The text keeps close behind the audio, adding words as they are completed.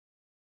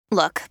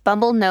Look,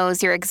 Bumble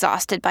knows you're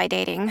exhausted by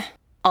dating.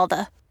 All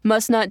the,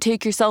 must not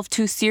take yourself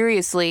too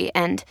seriously,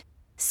 and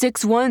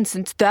 6'1"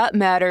 since that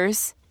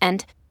matters,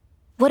 and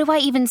what do I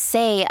even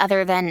say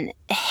other than,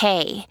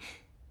 hey?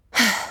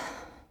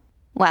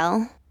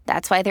 Well,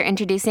 that's why they're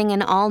introducing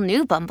an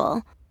all-new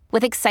Bumble,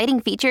 with exciting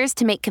features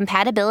to make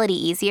compatibility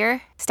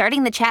easier,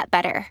 starting the chat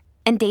better,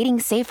 and dating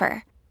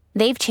safer.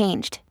 They've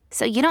changed,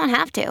 so you don't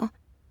have to.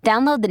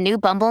 Download the new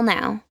Bumble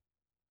now.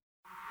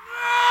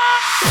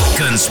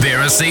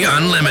 Conspiracy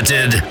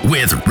Unlimited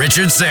with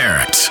Richard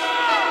Syrett.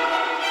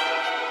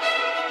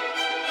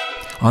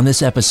 On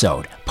this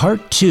episode,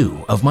 part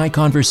 2 of my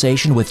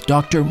conversation with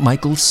Dr.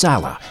 Michael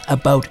Salla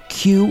about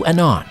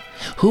QAnon.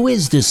 Who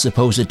is this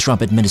supposed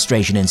Trump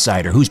administration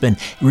insider who's been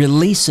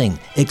releasing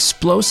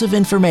explosive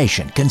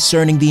information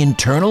concerning the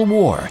internal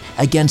war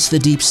against the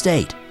deep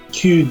state?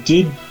 Q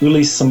did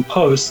release some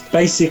posts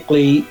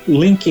basically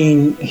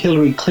linking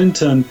Hillary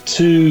Clinton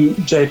to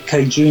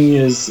JFK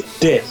Jr.'s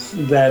death.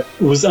 That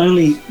was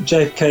only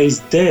JFK's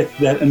death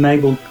that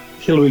enabled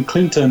Hillary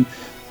Clinton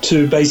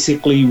to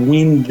basically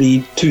win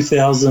the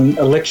 2000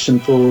 election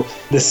for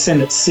the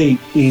Senate seat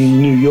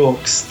in New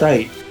York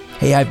State.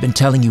 Hey, I've been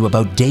telling you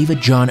about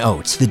David John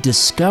Oates, the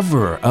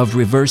discoverer of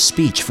reverse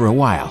speech, for a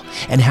while,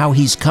 and how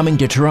he's coming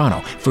to Toronto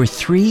for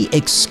 3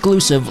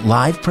 exclusive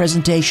live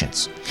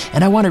presentations.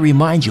 And I want to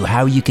remind you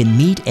how you can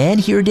meet and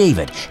hear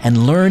David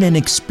and learn and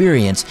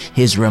experience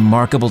his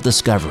remarkable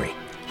discovery.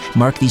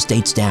 Mark these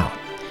dates down.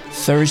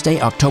 Thursday,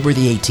 October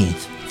the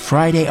 18th,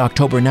 Friday,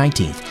 October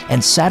 19th,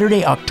 and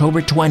Saturday,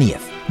 October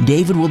 20th.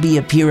 David will be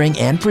appearing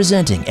and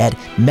presenting at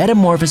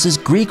Metamorphosis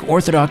Greek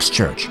Orthodox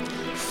Church,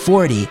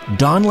 40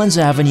 Donlands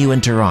Avenue in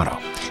Toronto.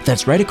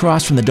 That's right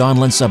across from the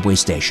Donlands subway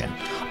station.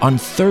 On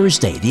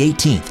Thursday, the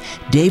 18th,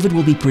 David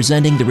will be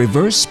presenting the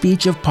reverse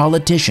speech of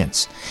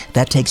politicians.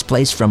 That takes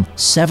place from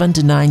 7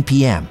 to 9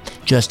 p.m.,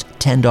 just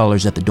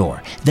 $10 at the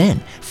door.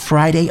 Then,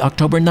 Friday,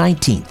 October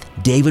 19th,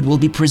 David will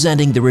be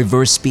presenting the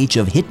reverse speech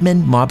of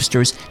hitmen,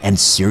 mobsters, and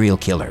serial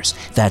killers.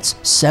 That's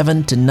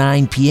 7 to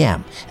 9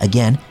 p.m.,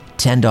 again,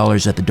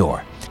 $10 at the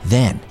door.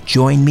 Then,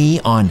 join me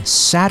on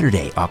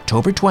Saturday,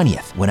 October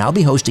 20th, when I'll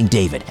be hosting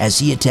David as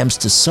he attempts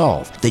to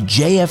solve the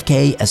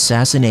JFK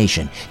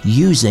assassination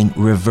using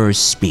reverse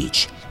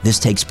speech. This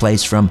takes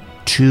place from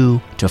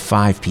 2 to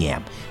 5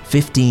 p.m.,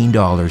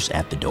 $15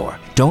 at the door.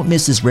 Don't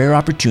miss this rare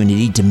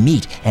opportunity to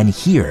meet and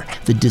hear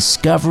the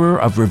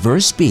discoverer of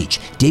reverse speech,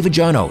 David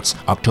John Oates,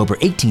 October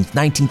 18th,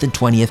 19th, and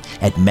 20th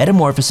at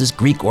Metamorphosis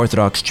Greek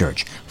Orthodox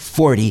Church,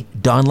 40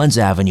 Donlands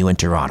Avenue in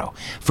Toronto.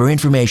 For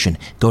information,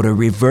 go to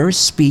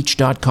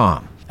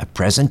reversespeech.com, a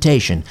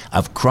presentation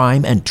of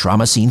Crime and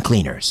Trauma Scene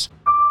Cleaners.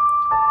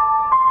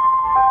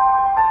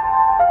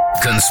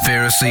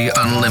 Conspiracy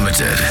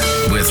Unlimited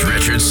with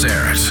Richard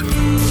Syrett.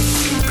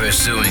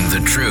 Pursuing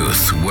the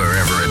truth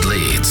wherever it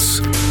leads.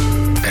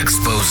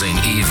 Exposing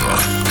evil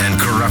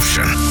and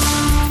corruption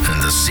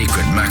and the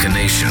secret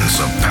machinations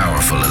of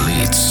powerful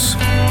elites.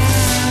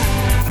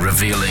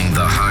 Revealing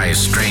the high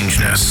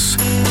strangeness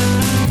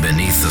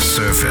beneath the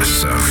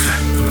surface of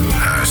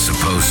our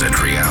supposed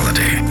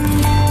reality.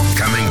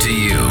 Coming to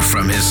you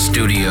from his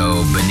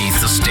studio beneath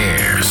the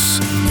stairs,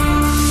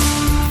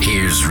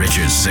 here's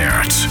Richard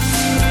Syrett.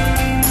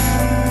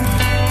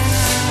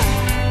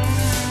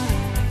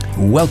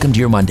 Welcome to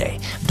your Monday.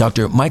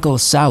 Dr. Michael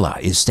Salla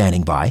is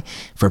standing by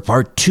for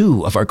part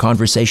 2 of our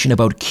conversation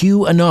about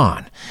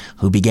QAnon,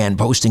 who began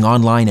posting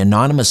online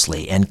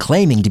anonymously and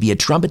claiming to be a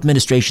Trump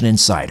administration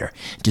insider,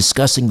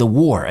 discussing the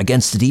war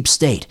against the deep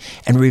state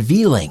and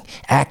revealing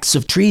acts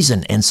of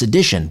treason and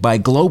sedition by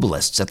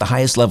globalists at the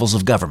highest levels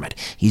of government.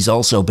 He's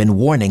also been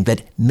warning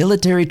that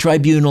military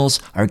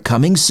tribunals are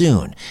coming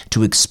soon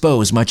to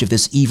expose much of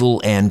this evil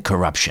and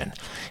corruption.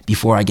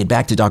 Before I get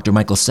back to Dr.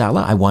 Michael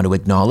Salla, I want to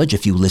acknowledge a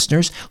few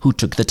listeners who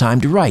took the time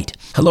to write.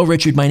 Hello,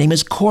 Richard. My name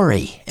is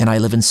Corey, and I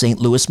live in St.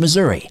 Louis,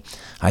 Missouri.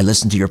 I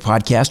listen to your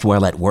podcast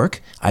while at work.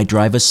 I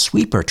drive a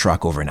sweeper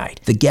truck overnight.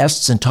 The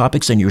guests and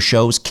topics on your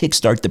shows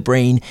kickstart the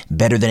brain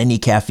better than any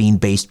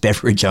caffeine-based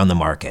beverage on the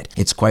market.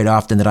 It's quite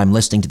often that I'm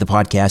listening to the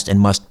podcast and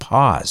must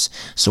pause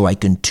so I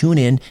can tune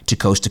in to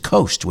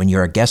Coast when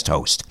you're a guest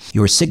host.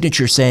 Your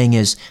signature saying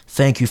is,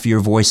 "Thank you for your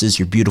voices,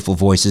 your beautiful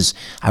voices."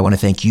 I want to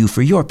thank you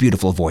for your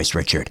beautiful voice,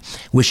 Richard.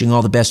 Wishing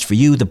all the best for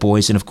you, the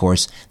boys, and of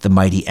course, the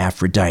mighty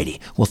Aphrodite.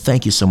 Well,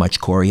 thank you so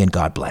much, Corey, and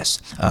God bless.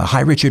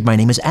 Hi, Richard. My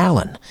name is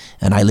Alan,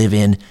 and I live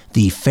in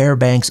the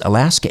Fairbanks,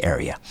 Alaska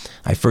area.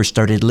 I first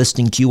started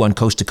listening to you on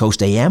Coast to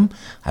Coast AM.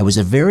 I was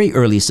a very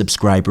early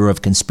subscriber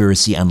of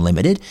Conspiracy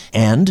Unlimited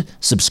and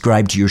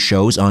subscribed to your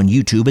shows on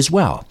YouTube as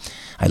well.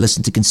 I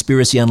listened to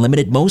Conspiracy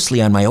Unlimited mostly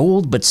on my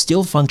old but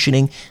still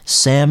functioning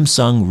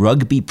Samsung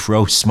Rugby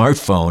Pro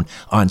smartphone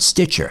on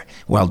Stitcher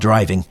while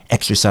driving,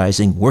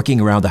 exercising, working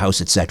around the house,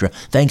 etc.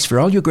 Thanks for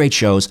all your great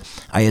shows.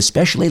 I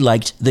especially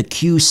liked the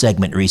Q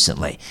segment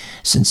recently.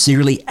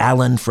 Sincerely,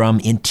 Alan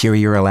from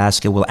Interior,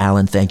 Alaska. Well,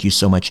 Alan, thank you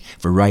so much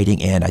for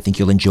writing, and I think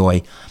you'll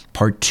enjoy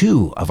part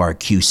 2 of our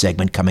Q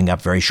segment coming up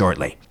very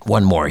shortly.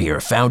 One more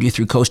here. Found you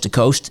through Coast to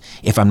Coast.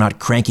 If I'm not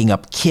cranking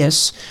up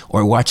Kiss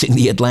or watching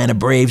the Atlanta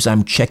Braves,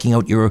 I'm checking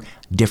out your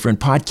different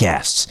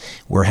podcasts.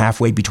 We're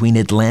halfway between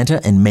Atlanta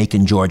and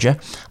Macon, Georgia.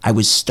 I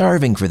was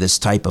starving for this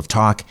type of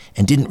talk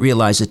and didn't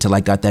realize it till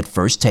I got that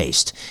first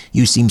taste.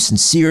 You seem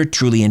sincere,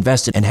 truly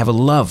invested, and have a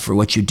love for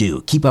what you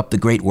do. Keep up the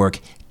great work.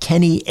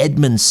 Kenny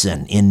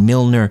Edmondson in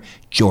Milner,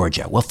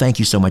 Georgia. Well, thank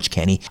you so much,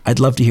 Kenny. I'd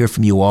love to hear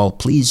from you all.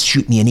 Please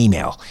shoot me an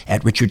email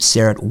at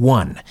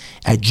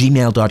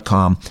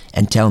richardsarrett1@gmail.com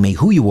and tell me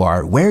who you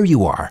are, where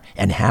you are,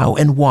 and how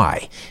and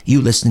why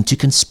you listen to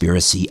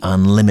Conspiracy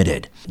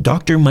Unlimited.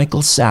 Dr.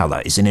 Michael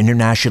Salla is an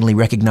internationally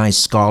recognized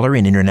scholar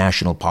in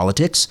international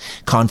politics,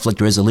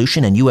 conflict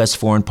resolution, and U.S.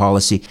 foreign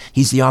policy.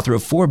 He's the author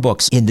of 4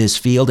 books in this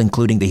field,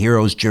 including The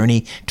Hero's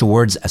Journey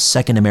Towards a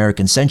Second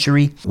American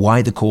Century,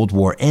 Why the Cold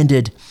War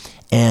Ended,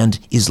 and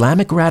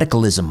Islamic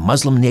Radicalism,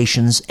 Muslim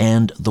Nations,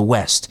 and the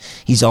West.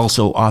 He's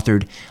also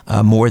authored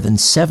more than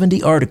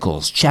 70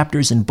 articles,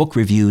 chapters, and book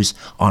reviews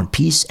on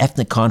peace,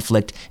 ethnic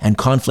conflict, and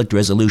conflict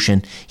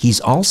resolution.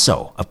 He's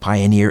also a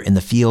pioneer in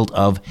the field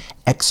of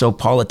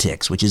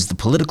exopolitics, which is the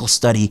political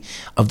study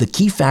of the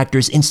key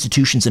factors,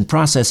 institutions, and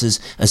processes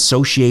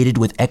associated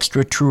with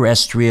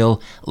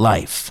extraterrestrial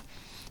life.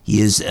 He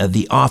is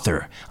the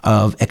author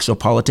of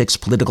Exopolitics,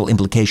 Political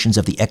Implications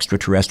of the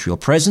Extraterrestrial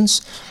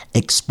Presence,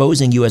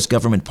 Exposing U.S.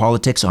 Government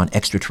Politics on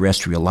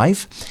Extraterrestrial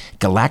Life,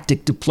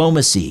 Galactic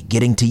Diplomacy,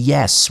 Getting to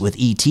Yes with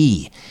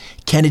E.T.,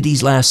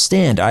 Kennedy's Last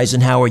Stand,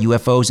 Eisenhower,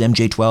 UFOs,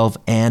 MJ-12,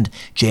 and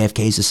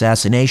JFK's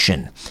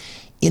assassination.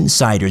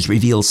 Insiders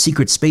reveal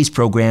secret space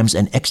programs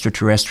and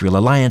extraterrestrial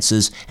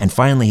alliances, and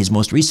finally his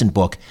most recent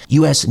book,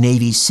 U.S.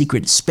 Navy's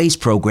Secret Space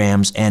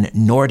Programs and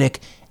Nordic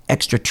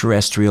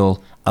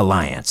Extraterrestrial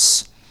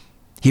Alliance.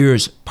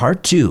 Here's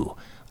part 2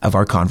 of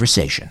our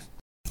conversation.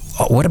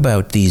 What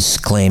about these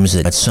claims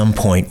that at some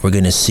point we're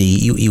going to see,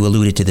 you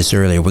alluded to this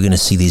earlier, we're going to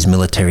see these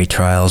military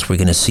trials, we're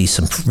going to see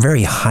some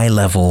very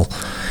high-level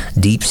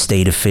deep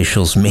state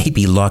officials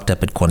maybe locked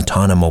up at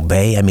Guantanamo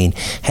Bay? I mean,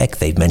 heck,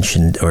 they've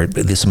mentioned, or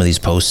some of these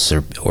posts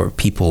or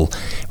people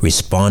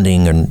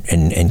responding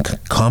and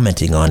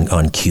commenting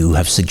on Q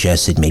have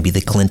suggested maybe the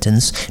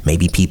Clintons,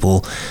 maybe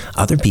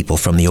other people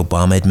from the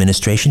Obama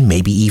administration,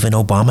 maybe even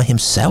Obama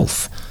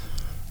himself.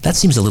 That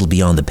seems a little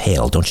beyond the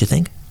pale, don't you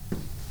think?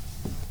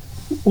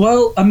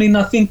 Well, I mean,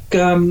 I think,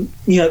 the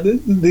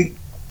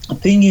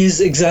thing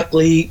is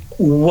exactly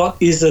what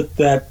is it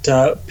that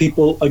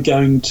people are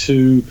going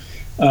to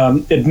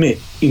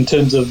admit in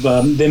terms of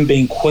them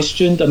being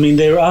questioned. I mean,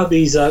 there are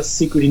these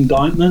secret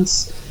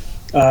indictments.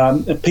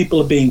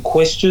 People are being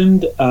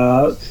questioned.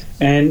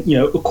 And,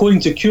 according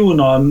to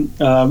QAnon,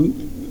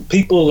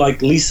 people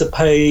like Lisa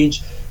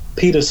Page,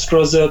 Peter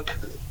Strzok,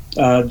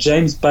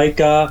 James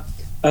Baker,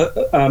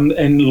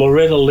 and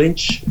Loretta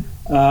Lynch,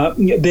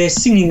 they're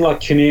singing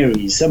like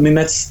canaries. I mean,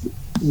 that's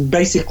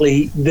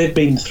basically they've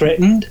been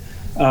threatened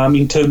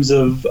in terms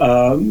of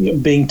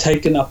being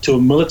taken up to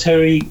a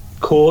military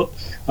court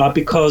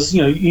because,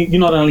 you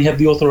not only have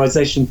the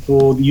authorization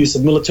for the use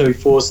of military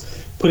force,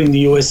 putting the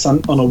US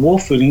on a war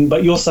footing,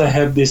 but you also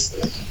have this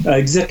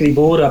executive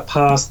order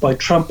passed by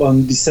Trump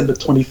on December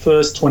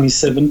 21st,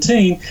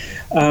 2017,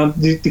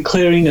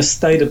 declaring a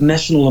state of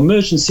national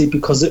emergency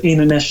because of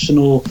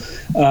international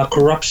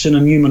corruption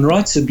and human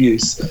rights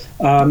abuse.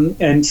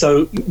 And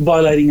so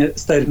violating a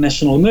state of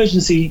national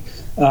emergency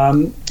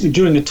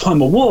during a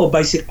time of war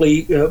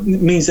basically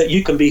means that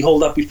you can be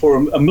hauled up before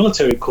a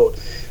military court.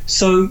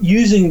 So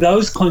using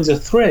those kinds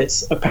of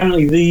threats,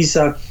 apparently these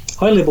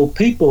high-level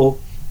people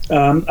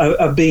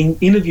are being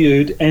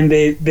interviewed and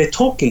they're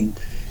talking.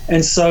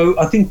 And so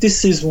I think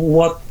this is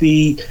what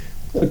the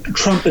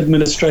Trump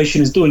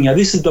administration is doing. Now,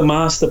 this is the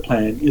master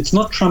plan. It's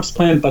not Trump's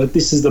plan, but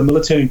this is the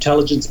military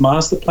intelligence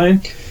master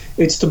plan.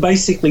 It's to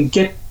basically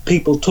get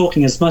people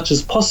talking as much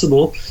as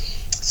possible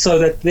so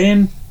that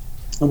then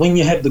when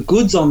you have the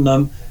goods on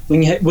them,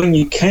 when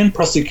you can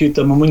prosecute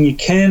them and when you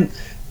can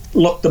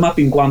lock them up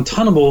in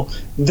Guantanamo,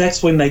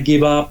 that's when they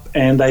give up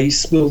and they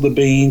spill the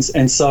beans.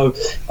 And so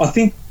I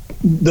think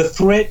the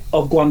threat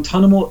of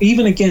Guantanamo,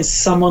 even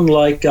against someone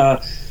like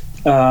Hillary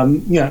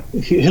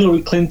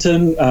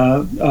Clinton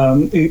or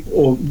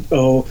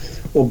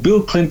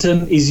Bill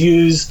Clinton, is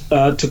used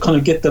to kind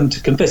of get them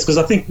to confess. Because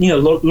I think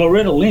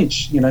Loretta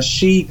Lynch,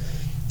 she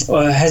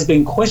has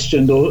been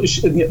questioned, or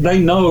they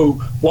know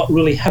what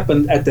really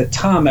happened at the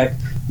tarmac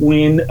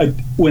when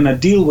a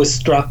deal was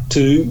struck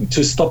to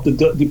stop the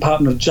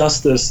Department of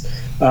Justice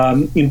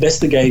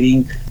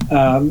investigating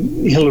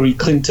Hillary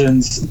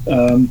Clinton's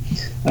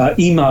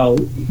email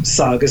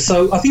saga.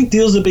 So I think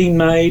deals are being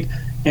made,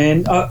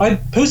 and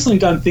I personally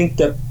don't think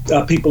that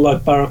people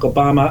like Barack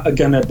Obama are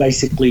going to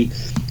basically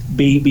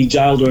be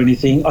jailed or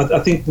anything. I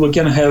think we're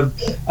going to have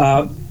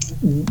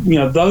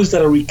those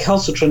that are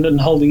recalcitrant and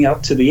holding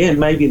out to the end,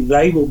 maybe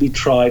they will be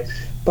tried.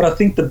 But I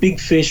think the big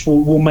fish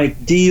will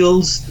make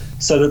deals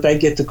so that they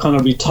get to kind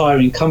of retire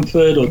in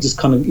comfort or just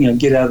kind of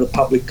get out of the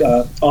public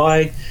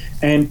eye,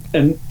 and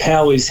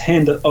power is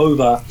handed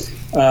over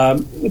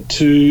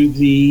to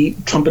the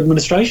Trump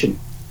administration.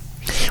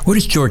 Where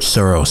does George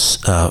Soros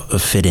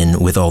fit in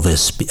with all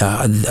this?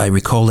 I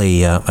recall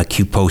a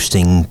Q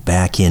posting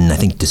back in, I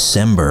think,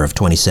 December of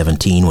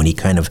 2017 when he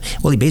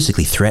he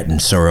basically threatened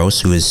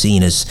Soros, who is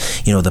seen as,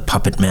 the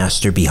puppet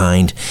master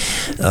behind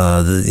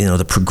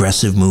the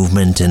progressive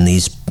movement and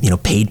these,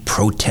 paid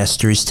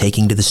protesters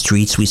taking to the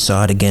streets. We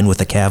saw it again with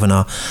the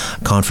Kavanaugh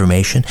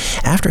confirmation.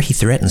 After he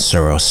threatened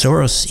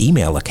Soros'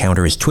 email account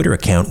or his Twitter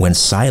account went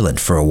silent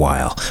for a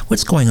while.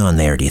 What's going on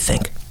there, do you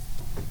think?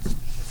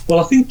 Well,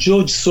 I think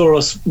George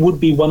Soros would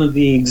be one of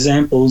the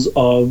examples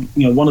of,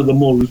 one of the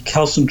more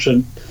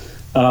recalcitrant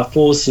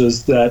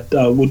forces that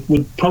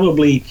would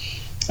probably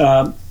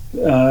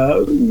he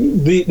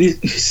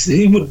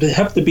would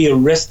have to be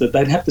arrested.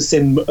 They'd have to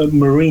send a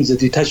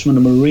detachment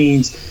of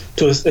Marines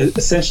to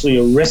essentially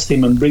arrest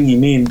him and bring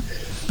him in,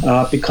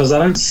 because I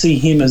don't see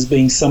him as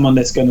being someone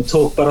that's going to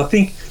talk. But I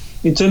think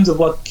in terms of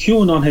what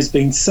QAnon has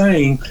been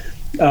saying,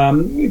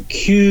 George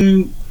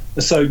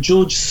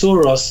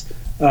Soros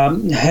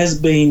has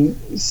been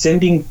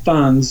sending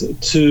funds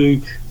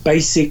to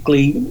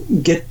basically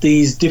get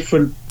these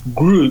different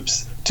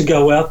groups to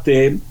go out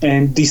there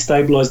and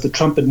destabilize the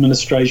Trump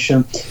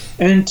administration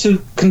and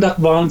to conduct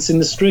violence in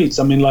the streets.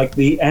 I mean, like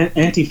the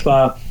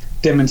Antifa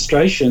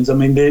demonstrations, I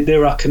mean,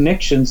 there are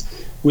connections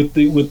with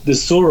the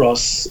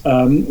Soros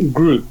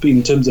group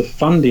in terms of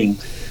funding.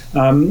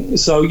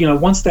 So,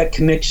 once that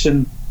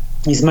connection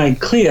is made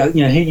clear,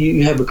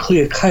 you have a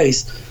clear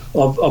case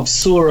of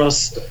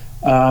Soros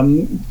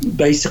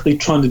basically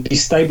trying to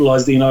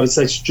destabilize the United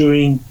States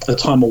during a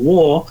time of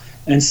war,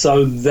 and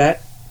so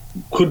that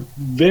could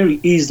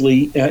very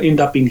easily end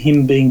up in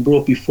him being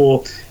brought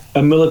before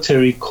a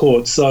military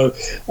court. So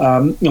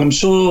I'm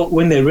sure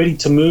when they're ready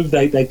to move,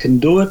 they can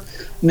do it.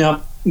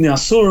 Now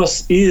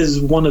Soros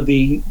is one of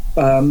the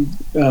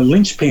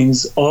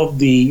linchpins of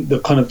the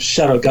kind of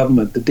shadow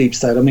government, the deep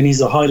state. I mean,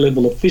 he's a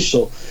high-level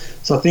official.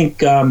 So I think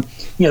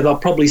they'll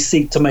probably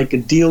seek to make a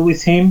deal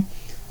with him.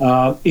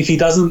 If he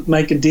doesn't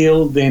make a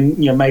deal, then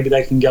maybe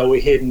they can go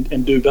ahead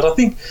and do. But I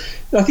think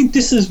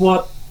this is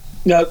what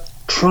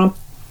Trump.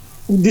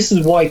 This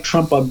is why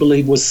Trump, I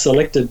believe, was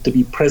selected to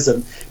be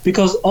president,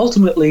 because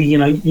ultimately,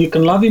 you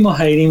can love him or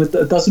hate him,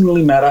 it doesn't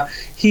really matter.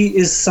 He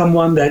is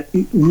someone that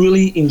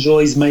really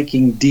enjoys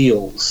making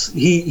deals.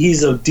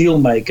 He's a deal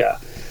maker.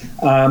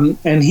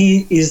 And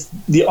he is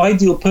the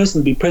ideal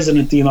person to be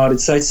president of the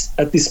United States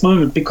at this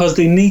moment, because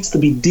there needs to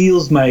be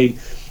deals made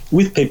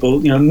with people.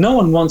 No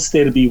one wants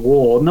there to be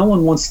war. No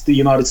one wants the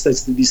United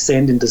States to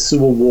descend into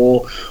civil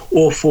war,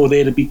 or for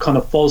there to be kind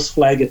of false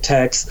flag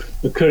attacks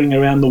occurring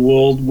around the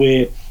world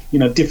where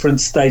different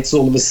states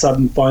all of a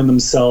sudden find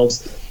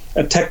themselves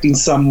attacked in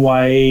some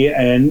way,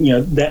 and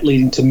that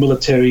leading to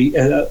military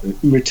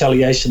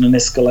retaliation and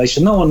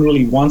escalation. No one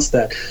really wants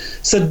that.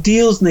 So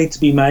deals need to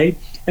be made,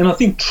 and I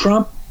think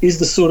Trump is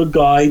the sort of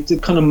guy to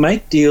kind of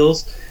make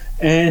deals,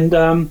 and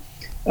and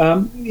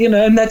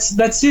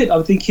that's it.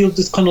 I think he'll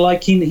just kind of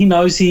like he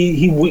knows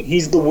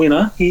he's the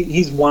winner.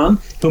 He's won.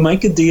 He'll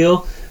make a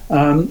deal.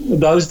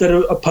 Those that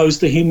are opposed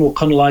to him will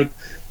kind of like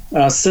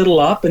settle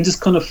up and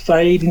just kind of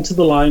fade into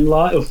the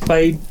limelight, or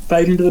fade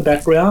into the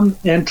background,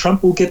 and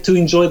Trump will get to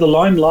enjoy the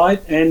limelight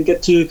and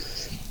get to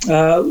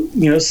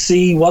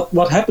see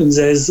what happens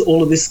as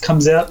all of this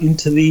comes out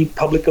into the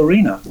public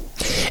arena.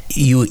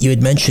 You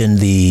had mentioned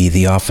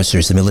the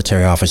officers, the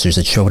military officers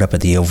that showed up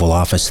at the Oval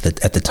Office that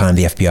at the time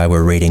the FBI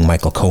were raiding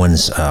Michael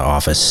Cohen's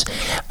office,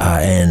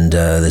 and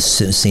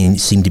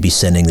seemed to be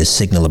sending this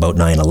signal about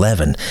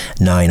 9/11,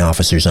 9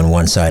 officers on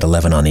one side,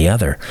 11 on the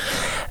other.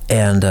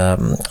 And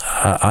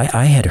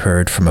I had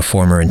heard from a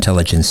former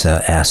intelligence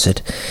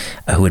asset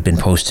who had been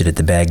posted at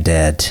the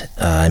Baghdad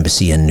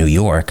embassy in New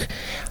York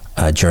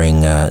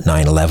during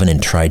 9/11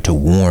 and tried to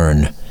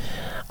warn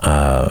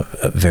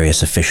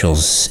various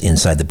officials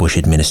inside the Bush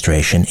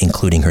administration,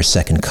 including her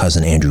second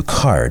cousin, Andrew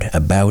Card,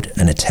 about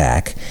an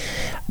attack.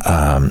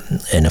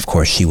 And of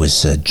course, she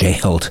was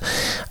jailed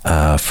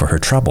for her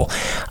trouble.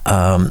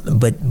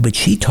 But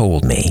she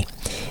told me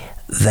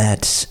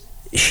that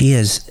she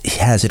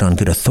has it on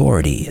good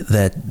authority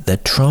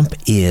that Trump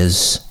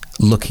is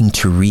looking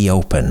to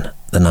reopen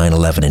the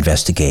 9/11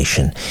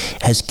 investigation.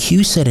 Has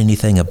Q said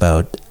anything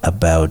about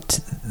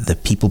the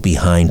people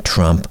behind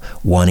Trump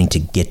wanting to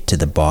get to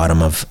the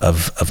bottom of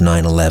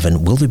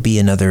 9/11? Will there be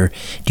another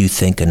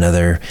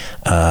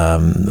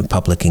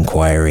public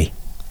inquiry?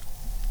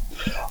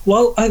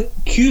 Well,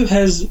 Q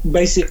has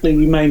basically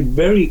remained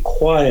very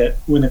quiet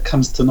when it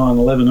comes to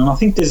 9/11, and I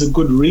think there's a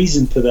good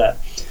reason for that.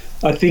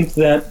 I think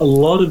that a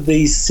lot of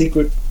these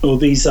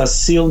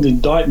sealed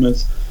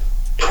indictments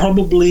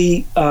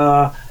probably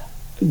are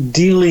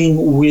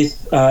dealing with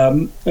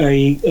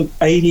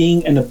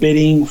aiding and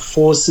abetting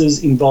forces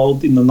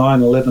involved in the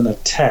 9/11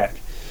 attack,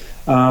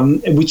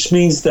 which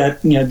means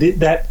that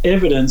that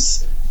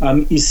evidence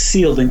is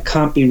sealed and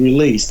can't be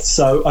released.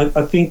 So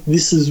I think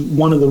this is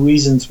one of the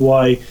reasons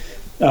why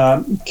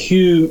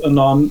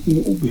QAnon,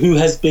 who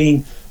has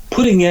been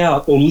putting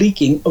out or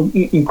leaking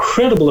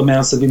incredible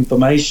amounts of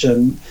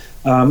information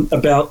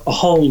about a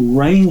whole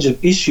range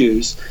of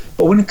issues,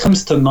 but when it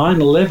comes to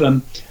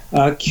 9/11,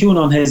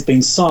 QAnon has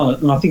been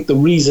silent. And I think the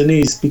reason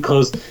is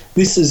because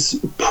this is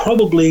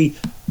probably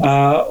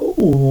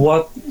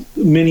what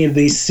many of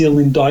these sealed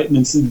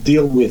indictments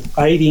deal with,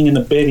 aiding and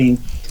abetting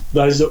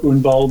those that were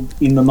involved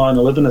in the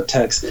 9/11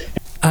 attacks.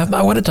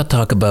 I wanted to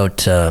talk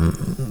about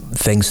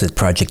things that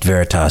Project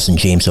Veritas and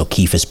James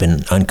O'Keefe has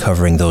been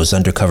uncovering, those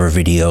undercover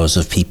videos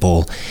of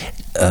people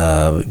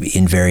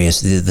in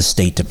the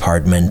State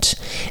Department.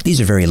 These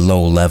are very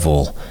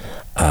low-level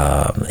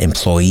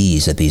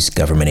employees at these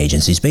government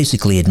agencies,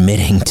 basically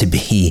admitting to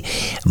be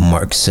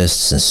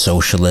Marxists and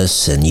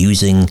socialists and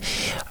using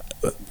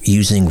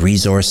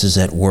resources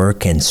at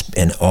work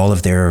and all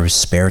of their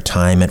spare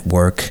time at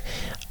work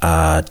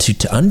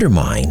to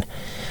undermine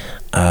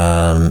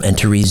and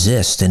to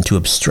resist and to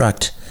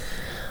obstruct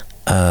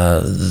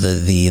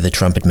the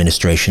Trump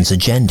administration's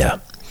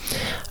agenda.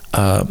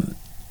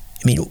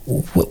 I mean,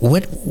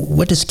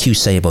 what does Q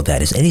say about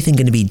that? Is anything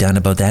going to be done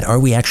about that? Are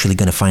we actually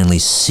going to finally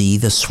see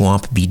the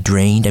swamp be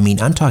drained? I mean,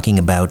 I'm talking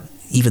about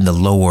even the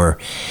lower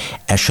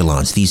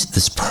echelons,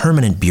 this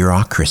permanent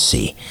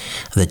bureaucracy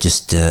that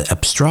just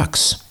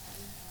obstructs.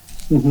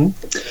 Mm-hmm.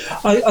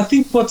 I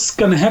think what's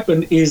going to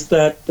happen is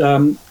that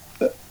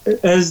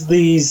as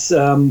these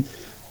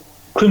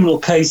criminal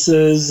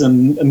cases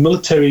and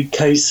military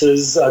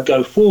cases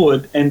go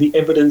forward and the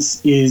evidence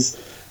is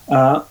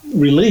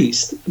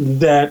released,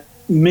 that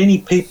many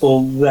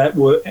people that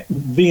were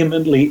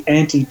vehemently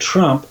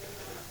anti-Trump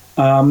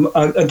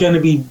are going to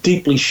be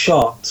deeply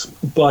shocked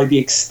by the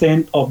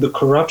extent of the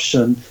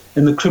corruption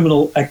and the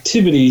criminal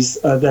activities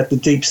that the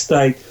deep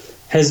state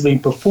has been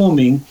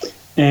performing.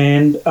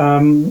 And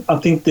I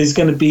think there's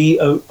going to be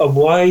a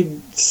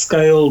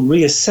wide-scale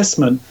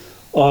reassessment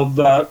of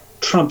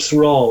Trump's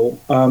role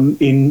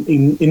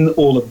in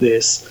all of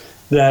this.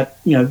 That,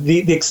 you know,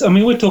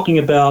 we're talking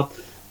about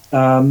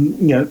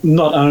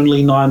not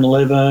only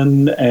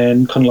 9/11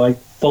 and kind of like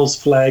false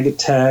flag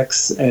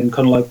attacks and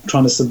kind of like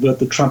trying to subvert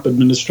the Trump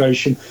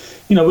administration.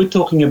 You know, we're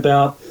talking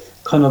about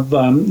kind of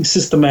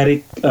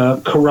systematic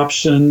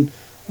corruption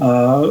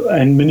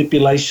and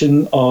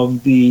manipulation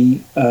of the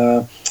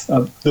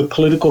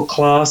political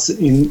class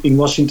in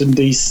Washington,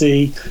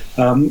 D.C.,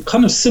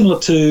 kind of similar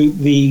to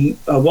the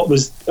what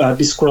was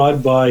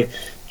described by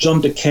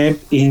John DeCamp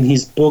in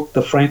his book,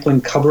 The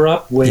Franklin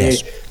Cover-Up, where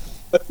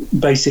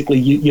basically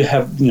you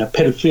have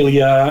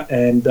pedophilia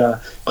and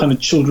kind of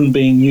children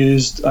being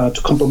used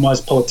to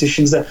compromise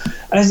politicians. That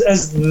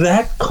as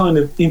that kind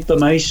of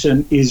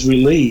information is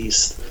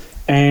released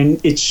and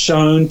it's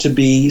shown to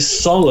be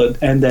solid,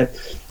 and that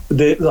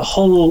the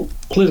whole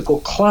political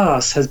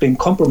class has been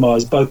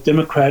compromised, both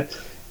Democrat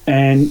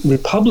and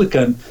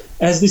Republican,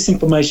 as this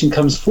information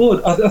comes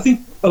forward, I think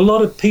a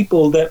lot of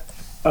people that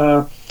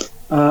are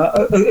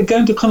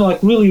going to kind of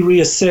like really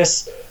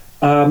reassess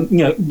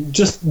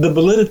just the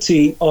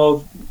validity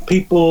of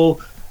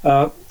people.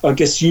 I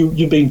guess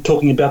you've been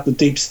talking about the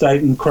deep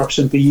state and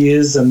corruption for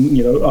years, and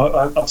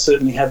I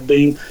certainly have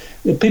been.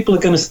 People are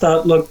going to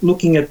start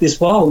looking at this.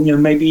 Well,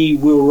 maybe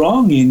we were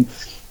wrong in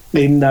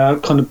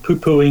kind of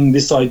poo-pooing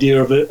this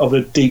idea of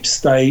a deep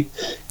state,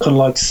 kind of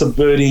like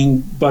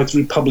subverting both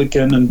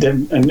Republican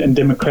and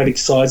Democratic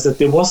sides. That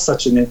there was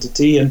such an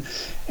entity, and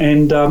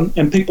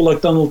people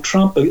like Donald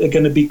Trump are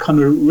going to be kind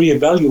of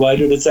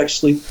reevaluated as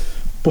actually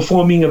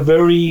performing a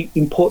very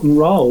important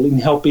role in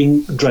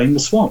helping drain the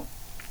swamp.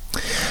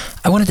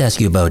 I wanted to ask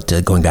you about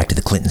going back to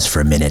the Clintons for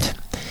a minute.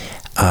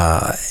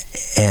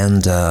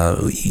 And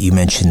you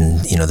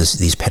mentioned,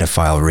 these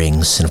pedophile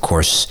rings, and of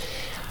course,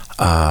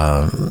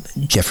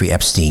 Jeffrey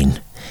Epstein,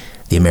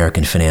 the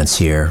American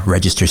financier,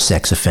 registered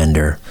sex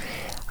offender,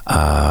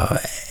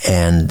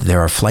 and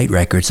there are flight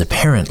records,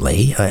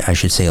 apparently, I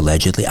should say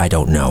allegedly, I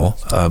don't know,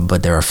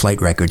 but there are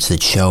flight records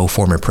that show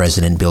former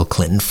President Bill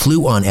Clinton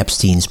flew on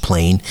Epstein's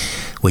plane,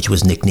 which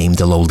was nicknamed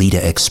the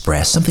Lolita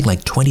Express, something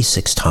like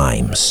 26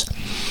 times.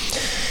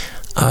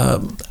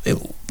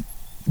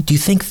 Do you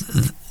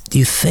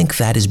think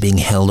that is being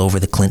held over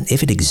the Clinton,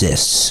 if it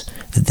exists,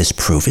 this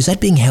proof, is that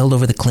being held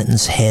over the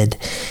Clintons'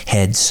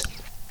 heads?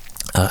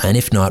 And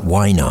if not,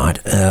 why not?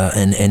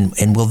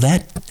 And will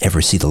that ever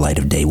see the light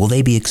of day? Will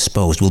they be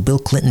exposed? Will Bill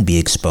Clinton be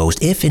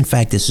exposed if, in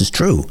fact, this is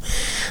true,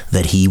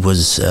 that he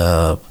was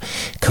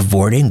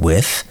cavorting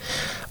with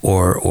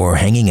or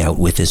hanging out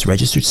with this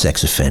registered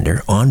sex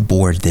offender on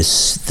board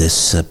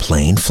this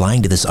plane,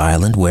 flying to this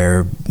island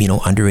where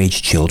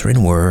underage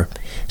children were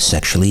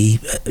sexually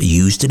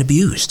used and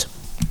abused?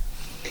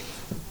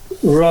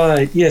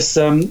 Right, yes.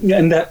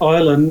 And that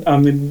island,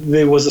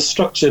 there was a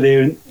structure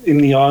there in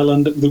the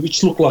island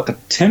which looked like a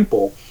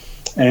temple.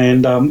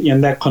 And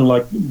that kind of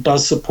like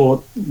does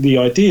support the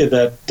idea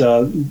that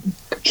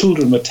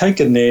children were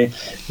taken there,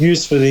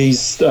 used for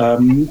these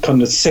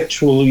kind of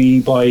sexually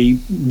by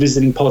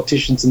visiting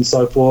politicians and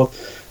so forth.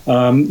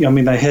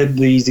 They had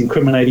these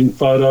incriminating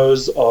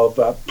photos of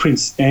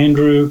Prince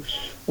Andrew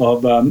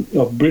of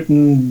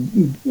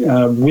Britain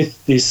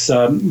with this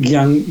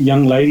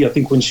young lady, I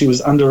think when she was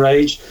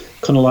underage,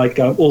 kind of like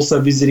also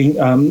visiting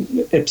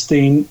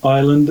Epstein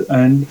Island,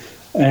 and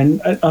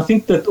I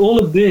think that all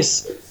of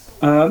this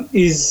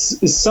is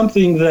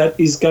something that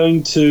is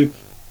going to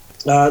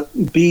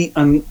be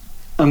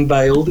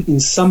unveiled in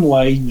some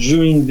way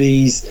during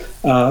these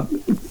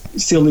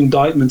sealed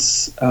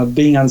indictments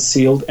being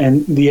unsealed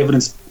and the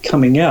evidence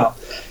coming out.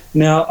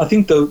 Now, I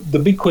think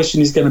the big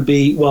question is going to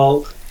be,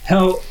 well,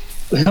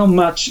 how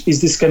much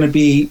is this going to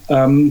be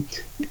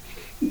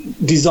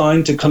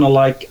designed to kind of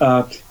like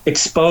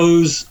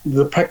expose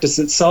the practice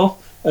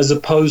itself, as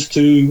opposed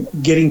to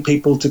getting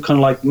people to kind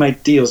of like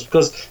make deals?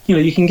 Because,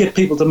 you can get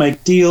people to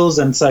make deals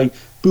and say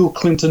Bill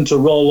Clinton to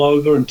roll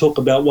over and talk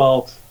about,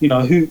 well,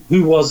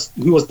 who was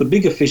the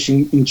bigger fish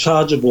in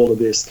charge of all of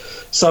this.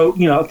 So,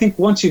 I think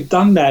once you've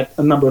done that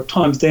a number of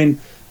times, then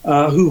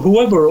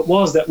whoever it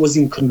was that was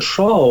in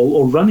control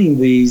or running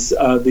these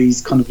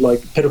kind of like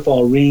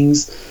pedophile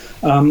rings,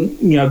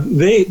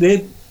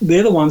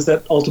 they're the ones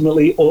that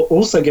ultimately are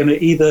also going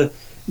to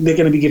they're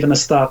going to be given a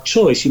stark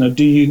choice.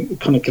 Do you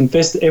kind of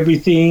confess to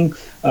everything,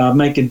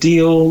 make a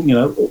deal,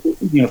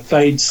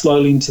 fade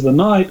slowly into the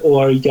night,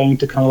 or are you going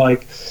to kind of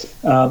like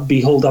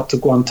be hauled up to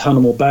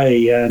Guantanamo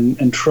Bay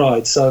and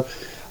tried? So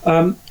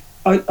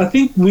I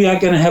think we are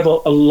going to have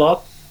a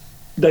lot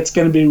that's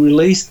going to be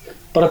released,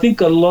 but I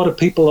think a lot of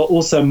people are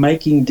also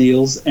making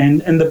deals,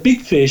 and the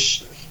big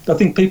fish, I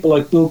think people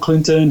like Bill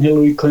Clinton,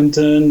 Hillary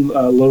Clinton,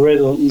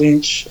 Loretta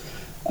Lynch,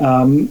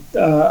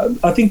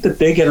 I think that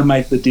they're going to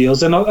make the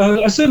deals. And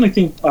I certainly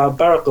think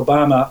Barack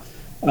Obama,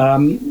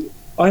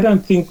 I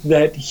don't think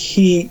that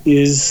he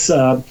is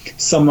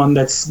someone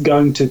that's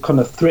going to kind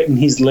of threaten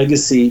his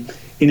legacy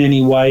in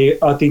any way.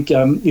 I think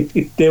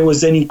if there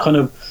was any kind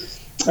of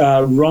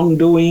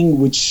wrongdoing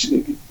which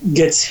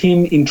gets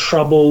him in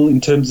trouble in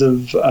terms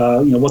of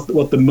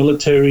what the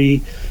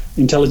military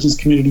intelligence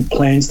community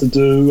plans to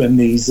do and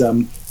these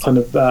kind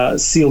of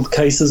sealed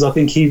cases, I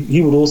think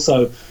he would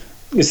also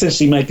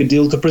essentially make a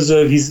deal to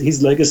preserve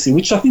his legacy,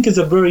 which I think is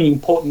a very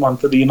important one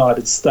for the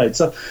United States.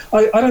 So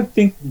I don't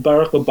think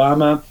Barack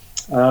Obama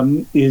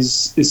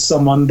is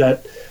someone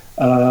that,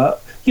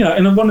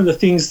 and one of the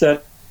things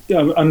that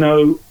I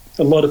know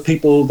a lot of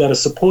people that are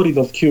supportive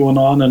of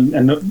QAnon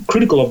and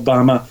critical of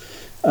Obama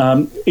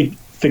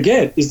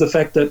forget is the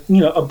fact that,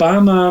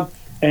 Obama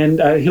and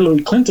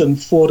Hillary Clinton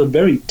fought a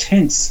very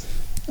tense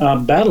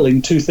battle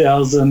in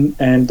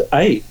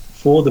 2008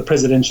 for the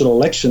presidential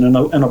election, and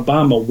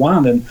Obama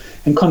won and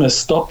kind of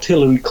stopped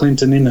Hillary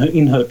Clinton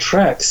in her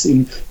tracks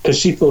because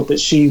she thought that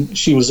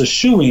she was a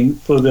shoo-in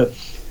for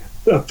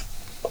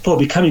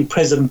becoming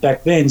president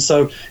back then.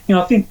 So,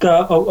 I think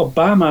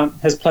Obama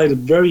has played a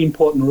very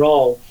important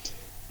role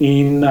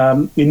in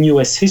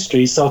U.S.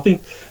 history. So I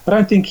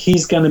don't think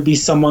he's going to be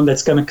someone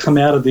that's going to come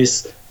out of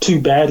this too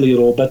badly at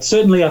all. But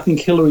certainly I think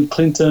Hillary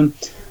Clinton,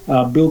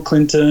 Bill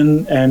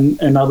Clinton,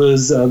 and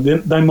others,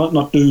 they might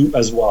not do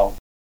as well.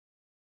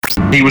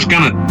 He was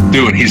going to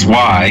do it his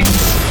way.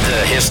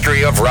 The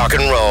history of rock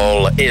and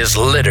roll is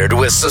littered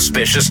with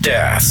suspicious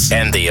deaths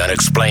and the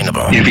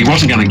unexplainable. If he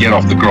wasn't going to get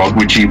off the grog,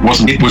 which he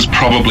wasn't, it was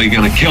probably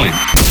going to kill him.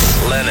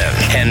 Lennon,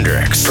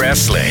 Hendrix,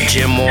 Presley,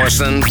 Jim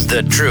Morrison,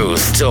 the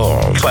truth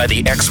told by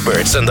the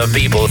experts and the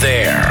people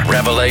there.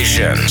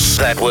 Revelations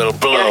that will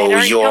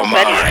blow your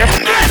mind.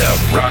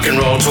 The Rock and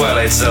Roll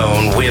Twilight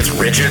Zone with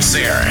Richard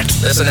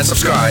Serrett. Listen and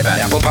subscribe at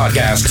Apple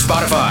Podcasts,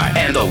 Spotify,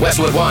 and the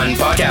Westwood One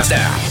podcast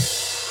app.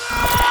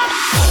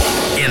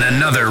 In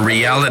another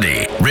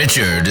reality,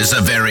 Richard is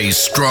a very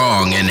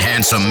strong and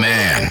handsome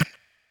man.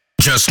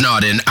 Just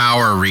not in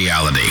our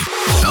reality.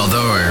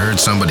 Although I heard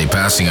somebody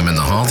passing him in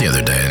the hall the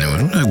other day,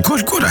 and it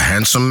was, what a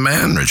handsome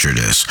man Richard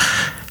is.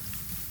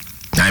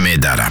 I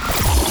made that up.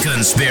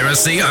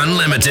 Conspiracy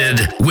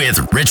Unlimited with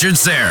Richard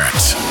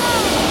Serrett.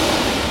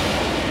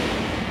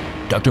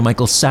 Dr.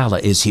 Michael Salla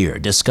is here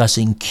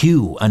discussing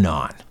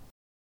QAnon.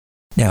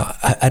 Now,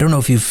 I don't know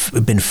if you've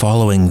been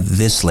following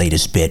this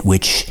latest bit,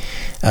 which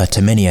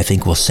to many I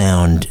think will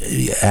sound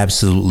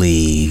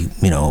absolutely,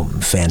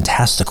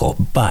 fantastical,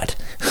 but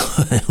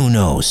who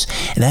knows?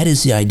 That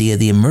is the idea,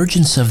 the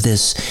emergence of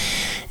this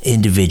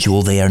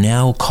individual they are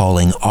now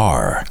calling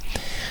R,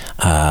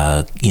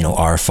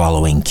 R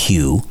following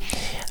Q,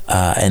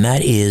 and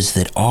that is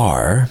that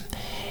R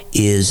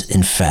is,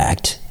 in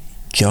fact,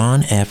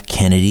 John F.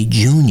 Kennedy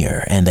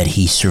Jr., and that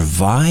he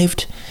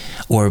survived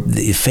or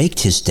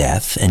faked his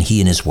death, and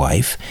he and his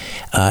wife,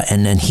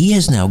 and then he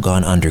has now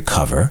gone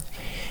undercover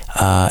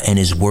and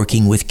is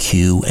working with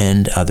Q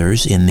and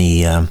others in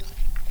the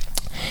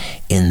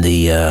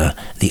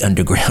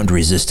underground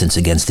resistance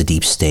against the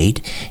deep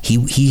state.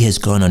 He has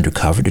gone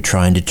undercover to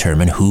try and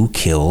determine who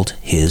killed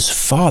his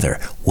father.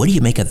 What do you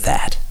make of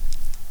that?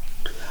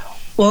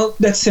 Well,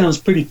 that sounds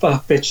pretty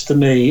far-fetched to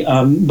me.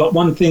 But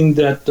one thing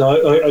that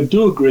I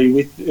do agree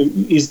with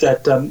is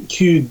that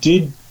Q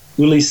did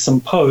release some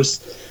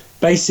posts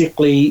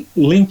basically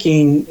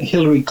linking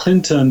Hillary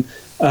Clinton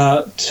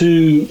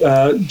to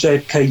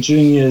JFK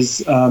Jr.'s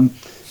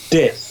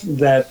death,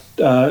 that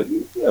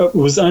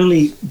was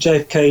only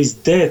JFK's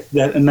death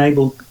that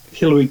enabled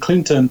Hillary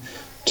Clinton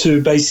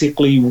to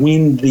basically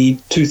win the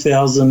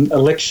 2000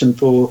 election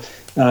for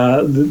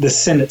the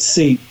Senate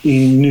seat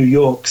in New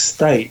York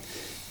State.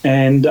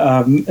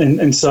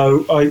 and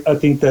so I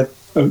think that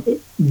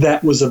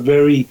that was a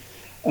very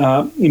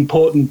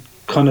important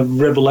kind of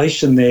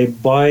revelation there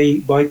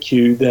by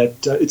Q,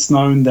 that it's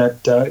known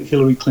that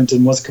Hillary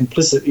Clinton was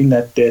complicit in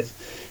that death.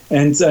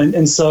 And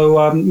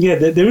so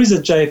there is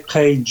a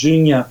JFK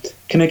Jr.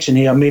 connection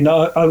here. I mean,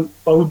 I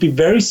would be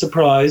very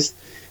surprised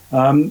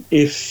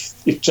if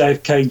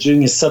JFK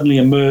Jr. suddenly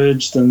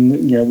emerged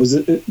and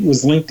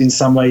was linked in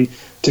some way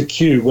to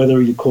Q,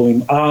 whether you call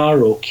him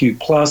R or Q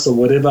plus or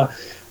whatever.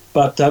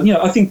 But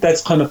I think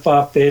that's kind of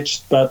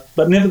far-fetched. But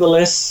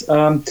nevertheless,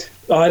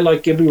 I,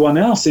 like everyone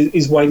else,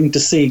 is waiting to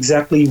see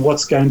exactly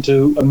what's going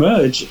to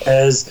emerge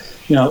as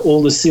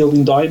all the sealed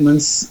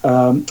indictments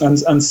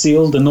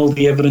unsealed and all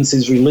the evidence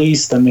is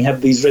released, and we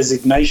have these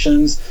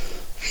resignations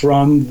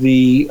from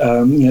the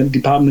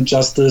Department of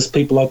Justice,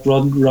 people like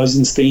Rod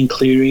Rosenstein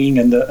clearing,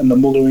 and the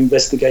Mueller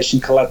investigation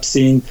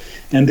collapsing,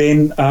 and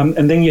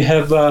then you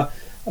have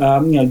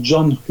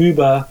John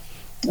Huber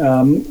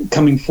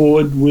coming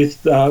forward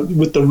with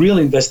the real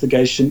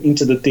investigation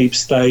into the deep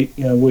state,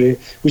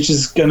 which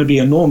is going to be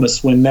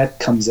enormous when that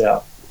comes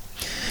out.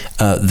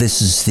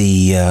 This is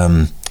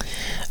the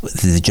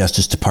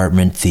Justice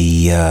Department.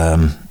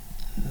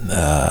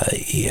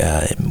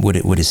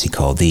 What is he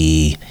called?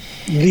 The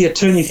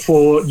attorney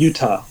for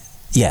Utah.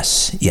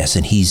 Yes,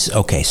 and he's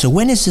okay. So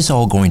when is this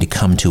all going to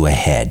come to a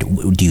head,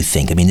 do you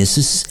think? I mean,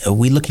 are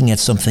we looking at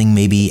something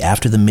maybe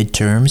after the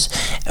midterms?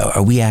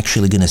 Are we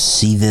actually going to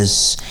see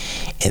this,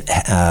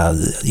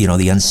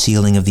 the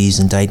unsealing of these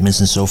indictments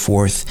and so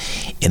forth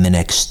in the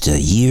next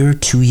year,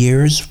 2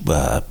 years,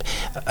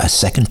 a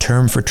second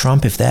term for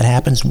Trump, if that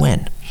happens?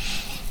 When?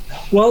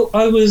 Well,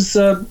 I was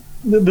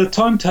the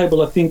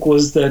timetable, I think,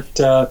 was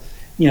that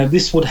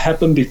this would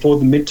happen before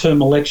the midterm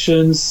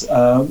elections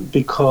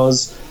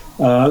because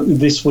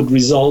this would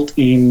result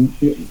in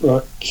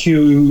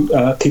Q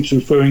keeps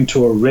referring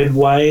to a red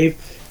wave,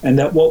 and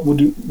that what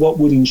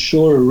would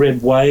ensure a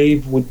red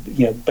wave would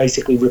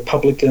basically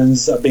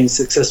Republicans being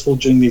successful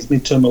during these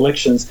midterm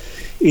elections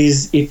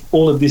is if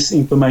all of this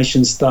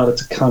information started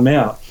to come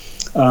out.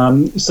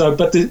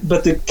 But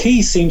the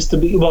key seems to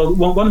be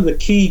one of the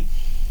key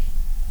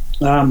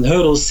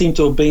hurdles seem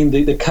to have been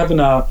the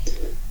Kavanaugh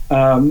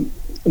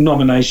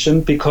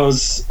nomination,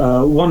 because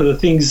one of the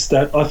things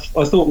that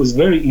I thought was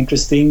very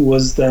interesting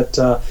was that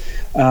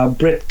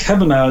Brett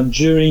Kavanaugh,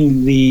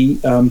 during the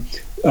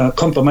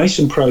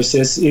confirmation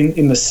process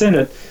in the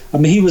Senate,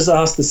 he was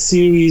asked a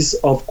series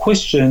of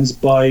questions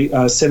by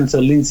Senator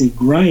Lindsey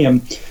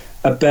Graham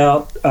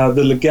about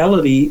the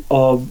legality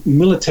of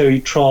military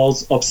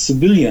trials of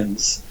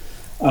civilians.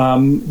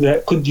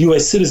 That could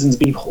U.S. citizens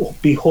be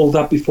hauled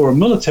up before a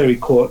military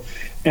court?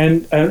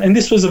 And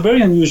this was a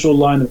very unusual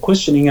line of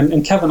questioning,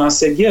 and Kavanaugh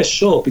said, yes,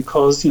 sure,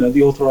 because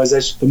the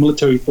authorization for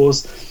military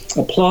force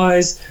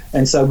applies,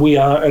 and so we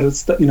are in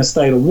a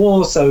state of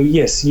war, so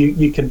yes,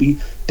 you can be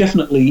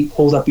definitely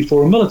hauled up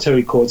before a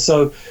military court.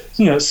 So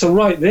so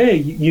right there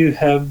you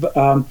have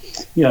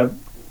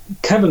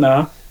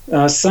Kavanaugh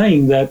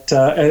saying that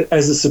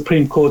as a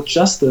Supreme Court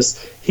justice,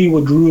 he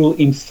would rule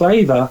in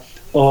favor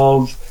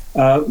of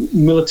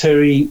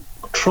military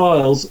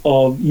trials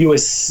of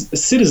U.S.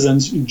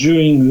 citizens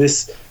during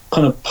this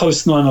kind of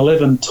post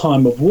 9/11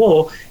 time of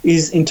war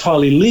is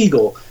entirely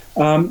legal,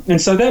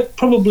 and so that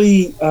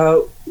probably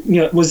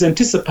was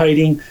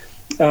anticipating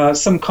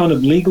some kind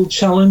of legal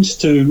challenge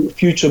to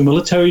future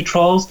military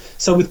trials.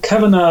 So with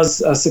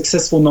Kavanaugh's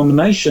successful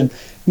nomination,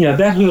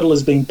 that hurdle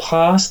has been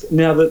passed.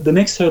 Now the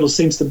next hurdle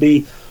seems to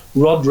be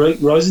Rod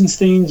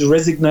Rosenstein's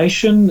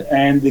resignation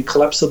and the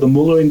collapse of the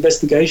Mueller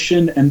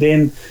investigation, and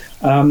then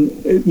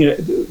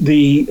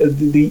the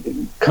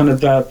kind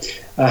of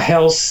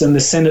House and the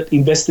Senate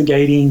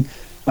investigating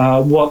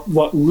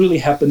what really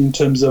happened in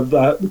terms of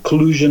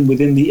collusion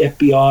within the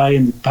FBI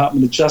and the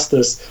Department of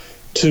Justice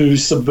to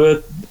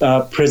subvert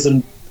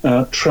President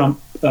Trump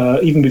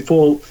even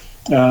before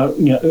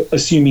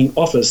assuming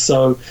office.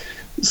 So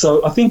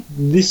I think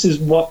this is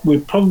what we're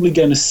probably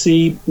going to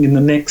see in the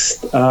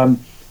next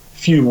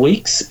few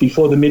weeks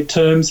before the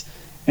midterms,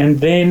 and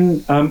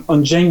then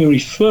on January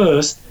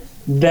 1st,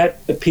 that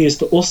appears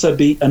to also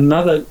be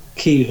another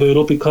key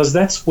hurdle, because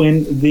that's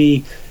when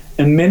the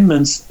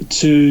amendments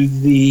to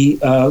the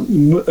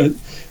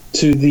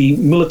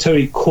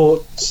military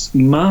courts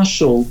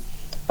martial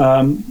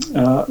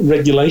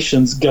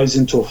regulations goes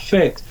into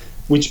effect,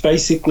 which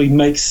basically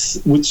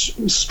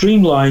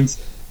streamlines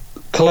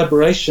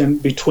collaboration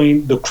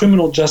between the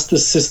criminal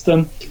justice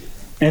system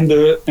and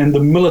the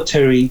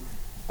military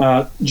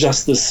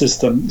justice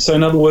system. So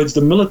in other words,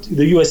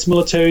 the U.S.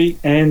 military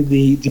and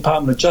the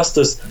Department of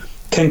Justice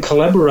can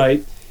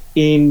collaborate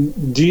in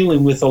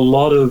dealing with a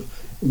lot of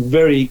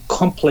very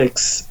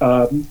complex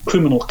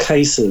criminal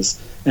cases.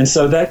 And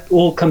so that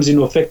all comes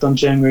into effect on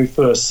January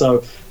 1st.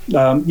 So,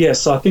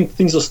 so I think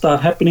things will start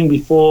happening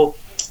before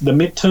the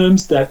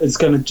midterms. That is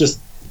going to just,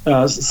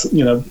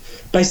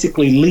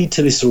 basically lead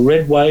to this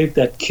red wave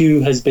that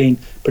Q has been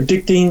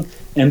predicting.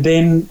 And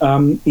then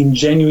in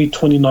January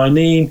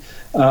 2019,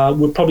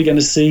 we're probably going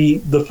to see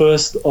the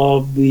first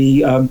of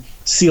the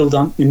sealed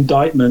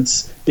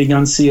indictments being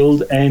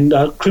unsealed and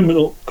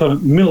criminal kind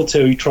of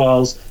military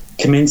trials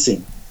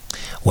commencing.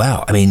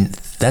 Wow, I mean,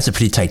 that's a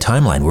pretty tight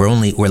timeline.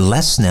 We're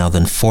less now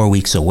than 4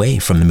 weeks away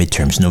from the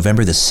midterms,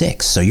 November the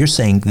 6th. So you're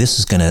saying this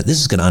is gonna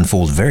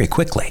unfold very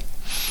quickly.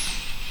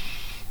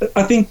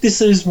 I think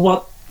this is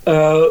what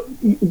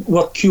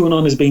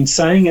QAnon has been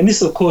saying, and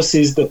this, of course,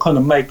 is the kind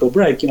of make or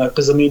break.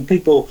 Because I mean,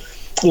 people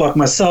like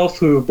myself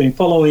who have been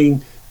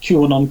following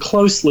QAnon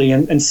closely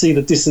and see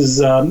that this is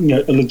a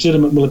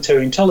legitimate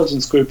military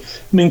intelligence group.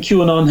 I mean,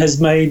 QAnon has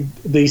made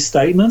these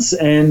statements,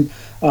 and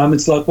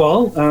it's like,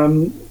 well,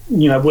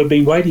 we've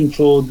been waiting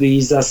for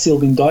these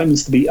sealed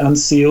indictments to be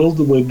unsealed.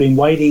 We've been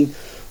waiting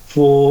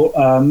for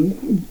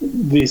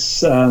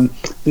this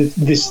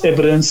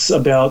evidence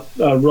about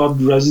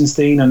Rod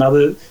Rosenstein and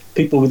other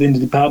people within the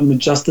Department of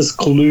Justice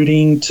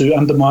colluding to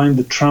undermine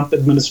the Trump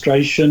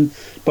administration,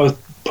 both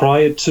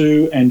prior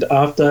to and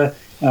after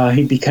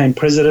he became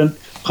president.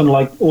 Kind of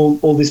like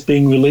all this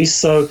being released.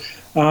 So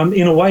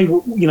in a way,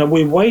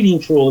 we're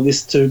waiting for all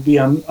this to be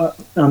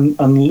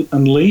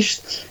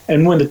unleashed.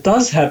 And when it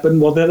does happen,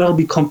 well, that'll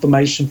be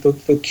confirmation for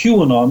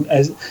QAnon.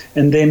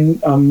 And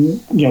then,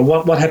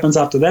 what happens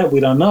after that,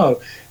 we don't know.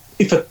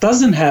 If it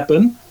doesn't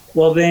happen,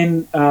 well,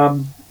 then,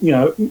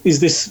 is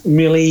this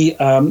merely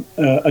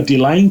a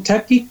delaying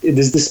tactic?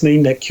 Does this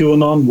mean that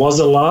QAnon was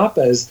a LARP,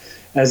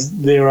 as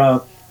there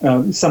are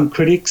some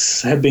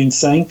critics have been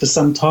saying for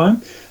some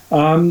time?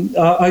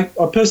 I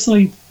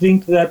personally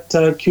think that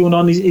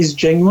QAnon is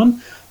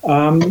genuine,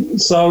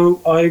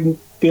 so I'm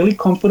fairly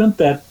confident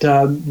that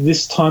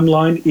this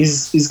timeline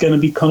is going to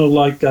be kind of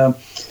like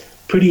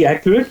pretty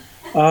accurate.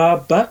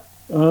 But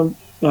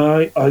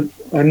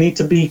I need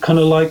to be kind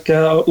of like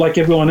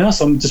everyone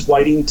else. I'm just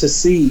waiting to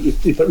see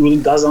if it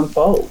really does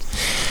unfold.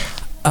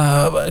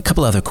 A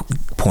couple other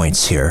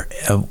points here.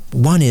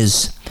 One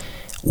is,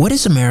 what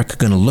is America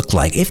going to look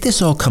like if this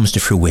all comes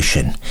to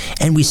fruition,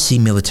 and we see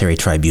military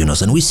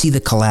tribunals, and we see the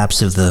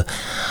collapse of the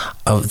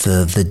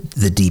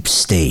deep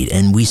state,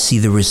 and we see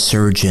the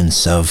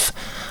resurgence of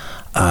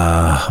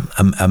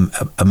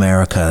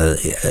America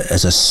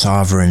as a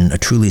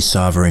truly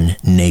sovereign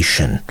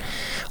nation?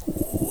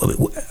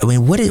 I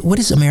mean, what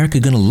is America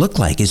going to look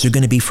like? Is there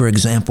going to be, for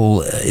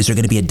example,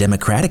 a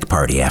Democratic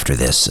Party after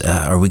this?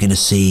 Are we going to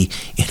see,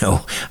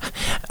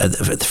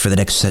 for the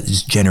next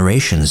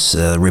generations,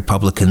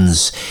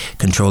 Republicans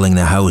controlling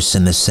the House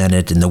and the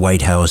Senate and the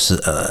White House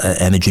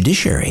and the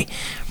judiciary?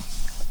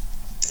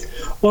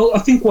 Well, I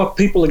think what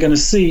people are going to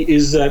see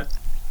is that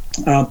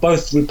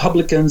both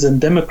Republicans and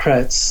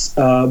Democrats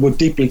were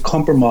deeply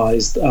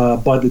compromised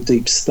by the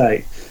deep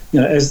state.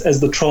 As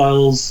the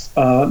trials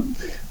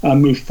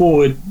move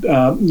forward,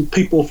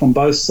 people from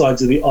both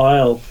sides of the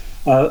aisle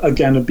are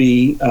going to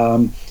be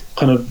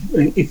kind of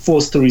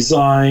forced to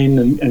resign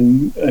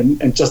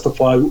and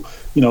justify,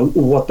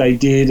 what they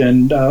did,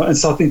 and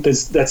so I think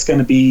that's going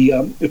to be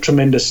a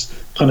tremendous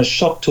kind of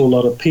shock to a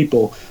lot of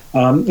people.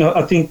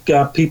 I think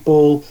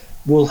people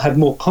will have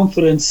more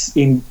confidence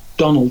in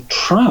Donald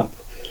Trump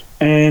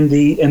and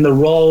the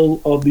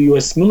role of the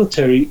U.S.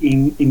 military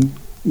in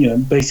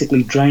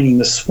basically draining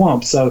the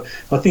swamp. So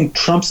I think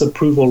Trump's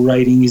approval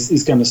rating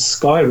is going to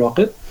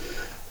skyrocket.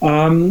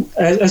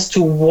 As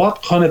to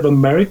what kind of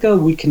America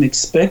we can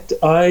expect,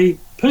 I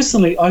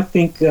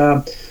think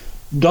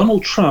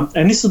Donald Trump,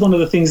 and this is one of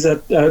the things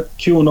that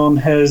QAnon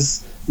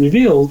has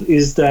revealed,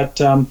 is that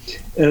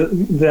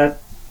that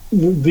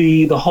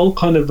the whole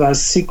kind of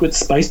secret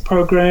space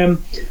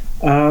program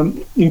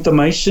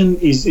information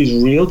is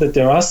real, that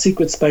there are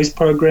secret space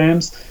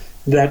programs,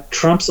 that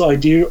Trump's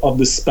idea of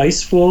the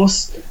Space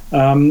Force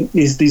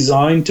is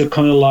designed to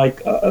kind of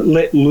like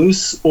let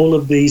loose all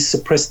of these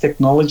suppressed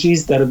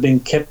technologies that have been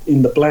kept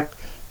in the black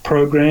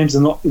programs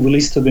and not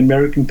released to the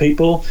American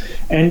people.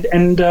 And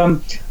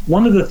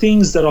one of the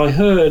things that I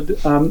heard,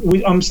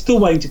 I'm still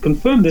waiting to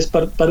confirm this,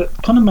 but it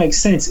kind of makes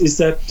sense, is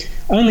that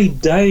only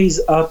days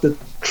after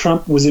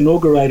Trump was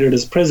inaugurated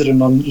as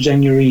president on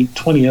January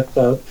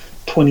 20th,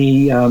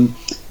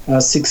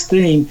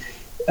 2017,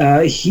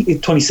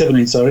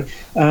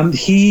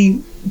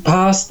 he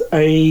passed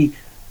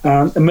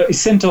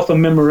sent off a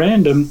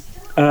memorandum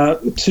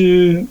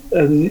to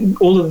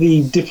all of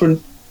the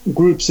different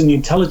groups in the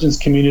intelligence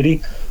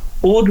community,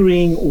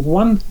 ordering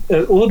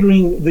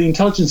the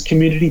intelligence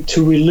community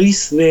to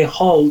release their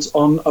holds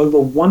on over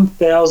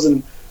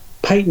 1,000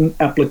 patent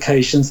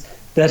applications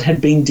that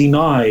had been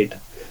denied.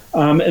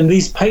 And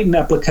these patent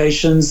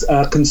applications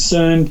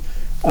concerned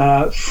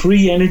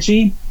free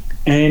energy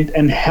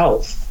and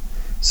health.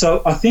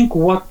 So I think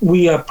what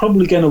we are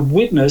probably going to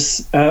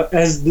witness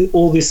as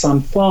all this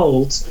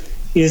unfolds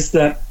is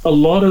that a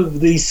lot of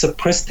these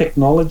suppressed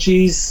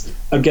technologies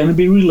are going to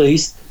be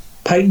released,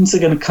 patents are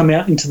going to come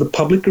out into the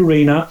public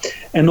arena,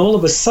 and all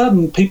of a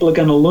sudden people are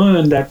going to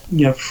learn that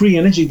free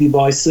energy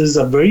devices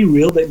are very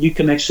real, that you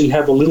can actually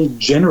have a little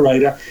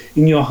generator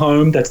in your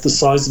home that's the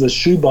size of a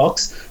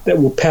shoebox that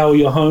will power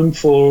your home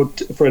for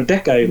a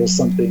decade or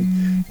something,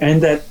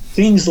 and that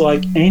things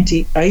like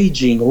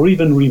anti-aging or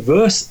even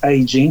reverse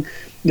aging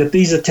that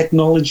these are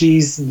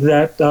technologies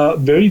that are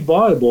very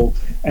viable,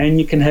 and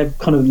you can have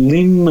kind of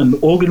limb and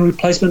organ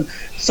replacement.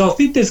 So I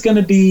think there's going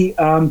to be,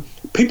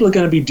 people are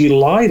going to be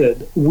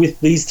delighted with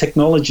these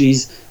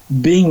technologies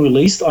being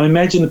released. I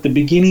imagine at the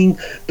beginning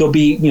there'll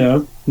be,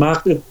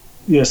 market,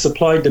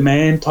 supply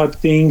demand type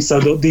things. So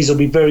these will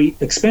be very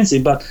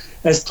expensive, but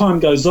as time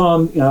goes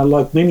on,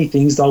 like many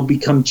things, they'll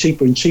become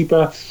cheaper and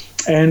cheaper,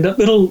 and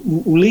it'll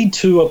lead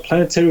to a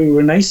planetary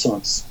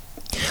renaissance.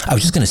 I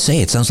was just going to say,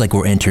 it sounds like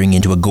we're entering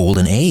into a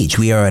golden age.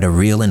 We are at a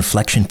real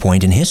inflection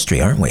point in history,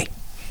 aren't we?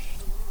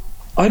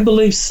 I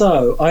believe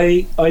so.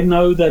 I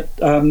know that,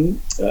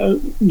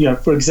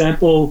 for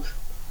example,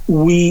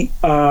 we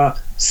are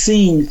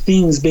seeing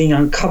things being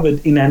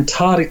uncovered in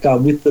Antarctica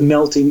with the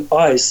melting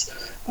ice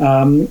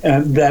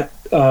that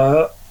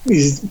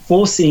is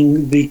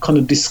forcing the kind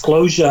of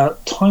disclosure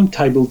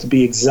timetable to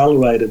be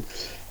accelerated.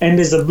 And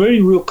there's a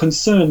very real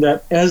concern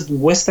that as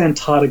West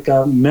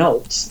Antarctica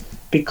melts,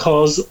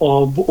 because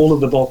of all of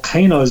the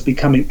volcanoes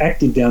becoming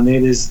active down there,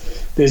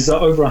 there's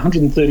over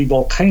 130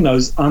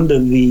 volcanoes under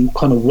the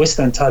kind of West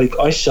Antarctic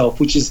ice shelf,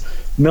 which is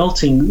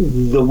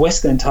melting the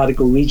West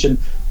Antarctica region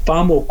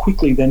far more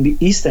quickly than the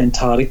East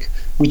Antarctic,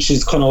 which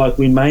is kind of like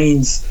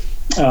remains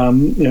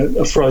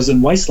a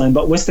frozen wasteland.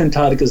 But West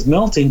Antarctica is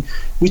melting,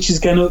 which is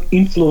going to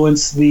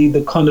influence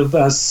the kind of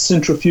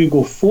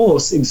centrifugal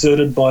force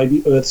exerted by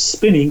the Earth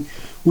spinning,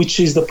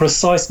 which is the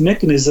precise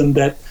mechanism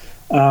that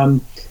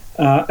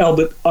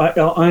Albert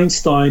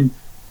Einstein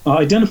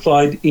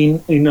identified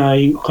in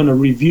a kind of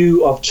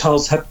review of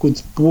Charles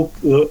Hapgood's book,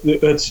 The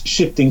Earth's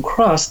Shifting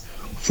Crust,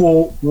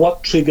 for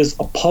what triggers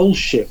a pole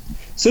shift.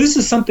 So this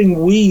is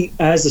something we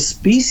as a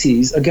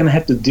species are going to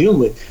have to deal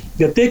with,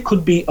 that there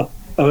could be a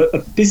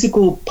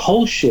physical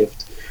pole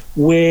shift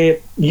where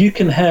you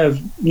can have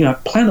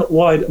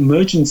planet-wide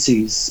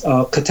emergencies,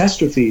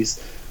 catastrophes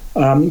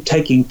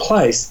taking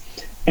place.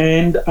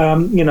 And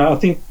I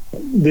think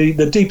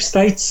the deep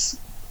state's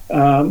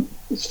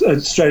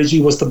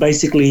strategy was to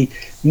basically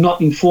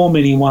not inform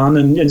anyone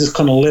and just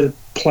kind of let it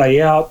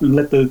play out and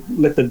let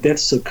the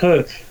deaths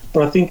occur.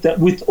 But I think that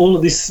with all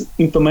of this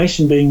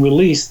information being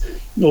released,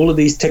 all of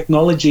these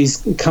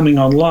technologies coming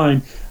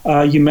online,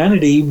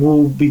 humanity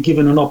will be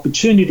given an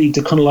opportunity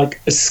to kind of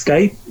like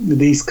escape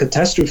these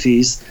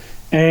catastrophes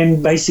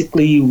and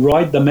basically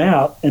ride them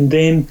out. And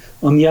then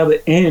on the other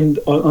end,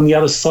 on the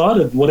other side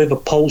of whatever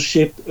pole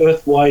shift,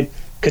 earth-wide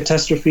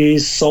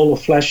catastrophes, solar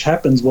flash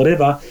happens,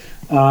 whatever,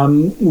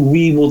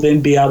 we will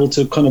then be able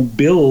to kind of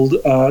build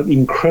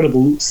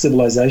incredible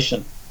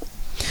civilization.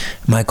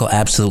 Michael,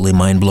 absolutely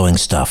mind-blowing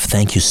stuff.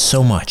 Thank you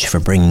so much for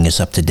bringing us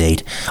up to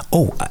date.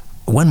 Oh,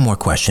 one more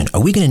question.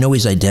 Are we going to know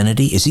his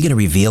identity? Is he going to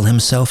reveal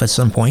himself at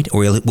some point? Or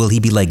will he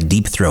be like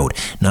Deep Throat?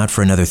 Not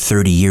for another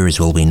 30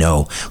 years will we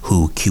know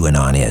who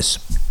QAnon is.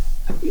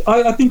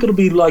 I think it'll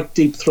be like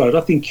Deep Throat.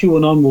 I think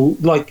QAnon will,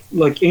 like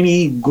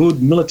any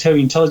good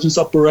military intelligence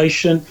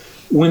operation,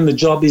 when the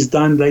job is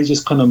done, they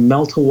just kind of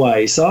melt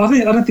away. So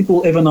I don't think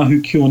we'll ever know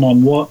who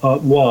QAnon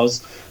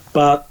was.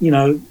 But,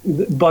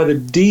 by the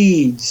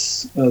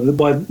deeds,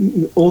 by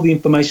all the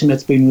information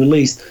that's been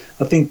released,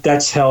 I think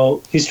that's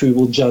how history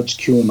will judge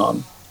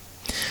QAnon.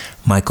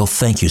 Michael,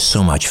 thank you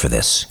so much for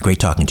this. Great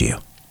talking to you.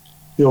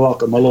 You're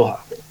welcome.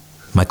 Aloha.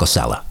 Michael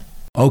Sala.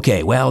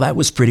 Okay, well, that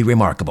was pretty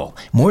remarkable.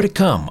 More to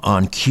come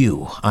on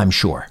Q, I'm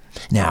sure.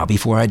 Now,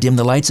 before I dim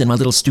the lights in my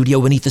little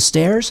studio beneath the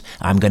stairs,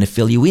 I'm going to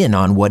fill you in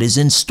on what is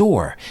in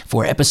store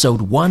for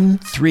episode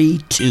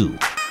 132.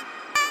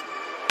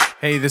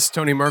 Hey, this is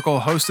Tony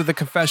Merkel, host of The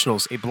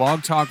Confessionals, a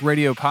blog talk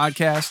radio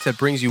podcast that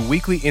brings you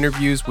weekly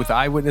interviews with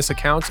eyewitness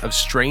accounts of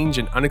strange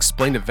and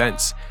unexplained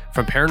events.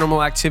 From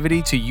paranormal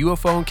activity to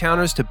UFO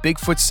encounters to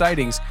Bigfoot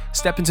sightings,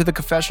 step into The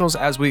Confessionals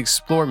as we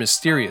explore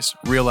mysterious,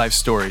 real-life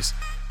stories.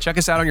 Check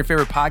us out on your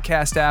favorite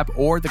podcast app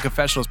or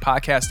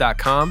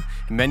theconfessionalspodcast.com.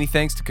 And many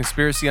thanks to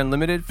Conspiracy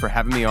Unlimited for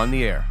having me on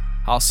the air.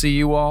 I'll see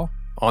you all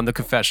on The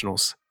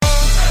Confessionals.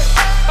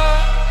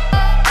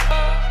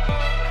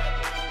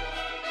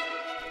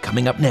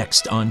 Coming up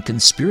next on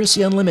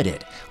Conspiracy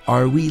Unlimited,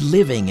 are we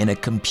living in a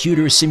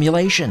computer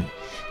simulation?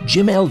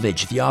 Jim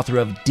Elvidge, the author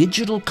of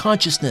Digital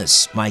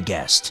Consciousness, my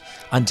guest.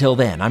 Until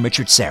then, I'm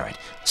Richard Serrett.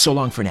 So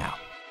long for now.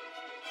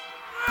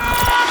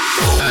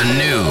 A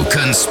new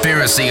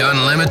Conspiracy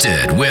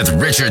Unlimited with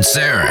Richard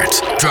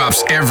Serrett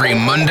drops every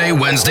Monday,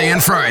 Wednesday,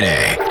 and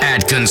Friday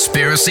at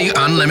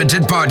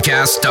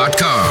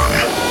conspiracyunlimitedpodcast.com.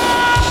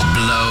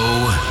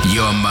 Blow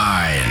your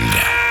mind.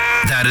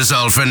 That is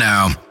all for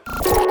now.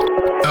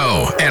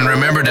 Oh, and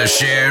remember to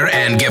share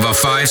and give a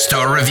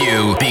 5-star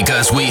review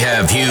because we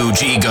have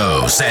huge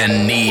egos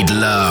and need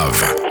love.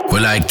 We're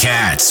like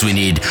cats. We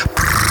need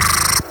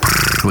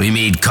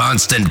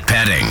constant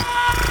petting.